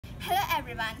Hello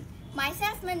everyone,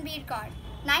 myself Manveer Kaur,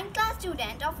 9th class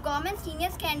student of Government Senior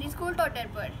Secondary School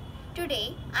Totarpur.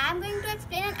 Today I am going to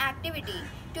explain an activity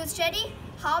to study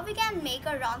how we can make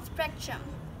a round spectrum.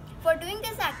 For doing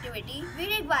this activity we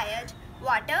required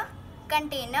water,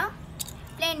 container,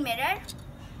 plane mirror,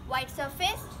 white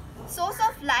surface, source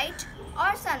of light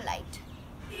or sunlight.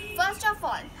 First of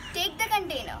all, take the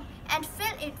container and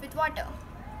fill it with water.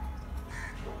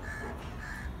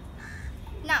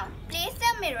 Now, place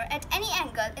the mirror at any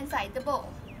angle inside the bowl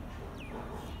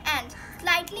and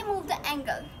slightly move the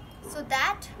angle so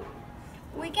that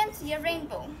we can see a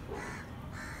rainbow.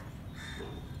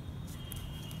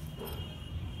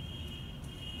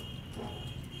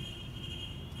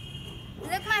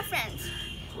 Look my friends,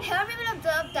 here we will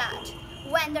observe that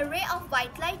when the ray of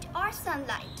white light or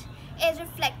sunlight is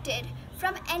reflected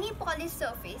from any polished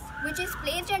surface which is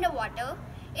placed under water,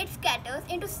 it scatters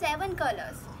into 7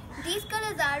 colors. These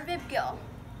colors are Vibgyor,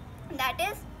 that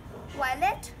is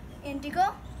violet,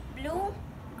 indigo, blue,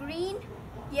 green,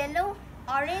 yellow,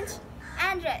 orange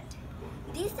and red.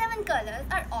 These 7 colors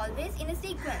are always in a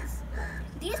sequence.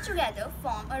 These together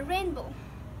form a rainbow.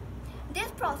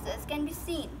 This process can be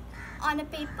seen on a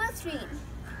paper screen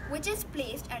which is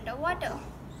placed under water.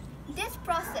 This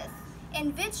process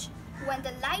in which when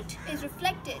the light is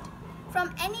reflected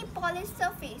from any polished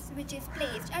surface which is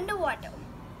placed under water,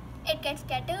 it gets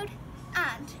scattered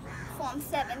and forms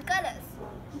 7 colors.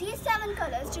 These 7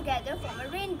 colors together form a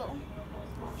rainbow.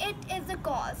 It is the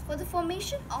cause for the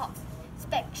formation of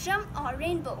spectrum or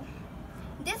rainbow.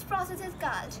 This process is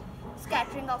called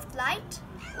scattering of light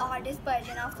or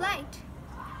dispersion of light.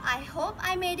 I hope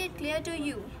I made it clear to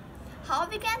you how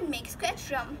we can make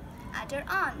spectrum later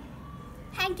on.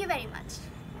 Thank you very much.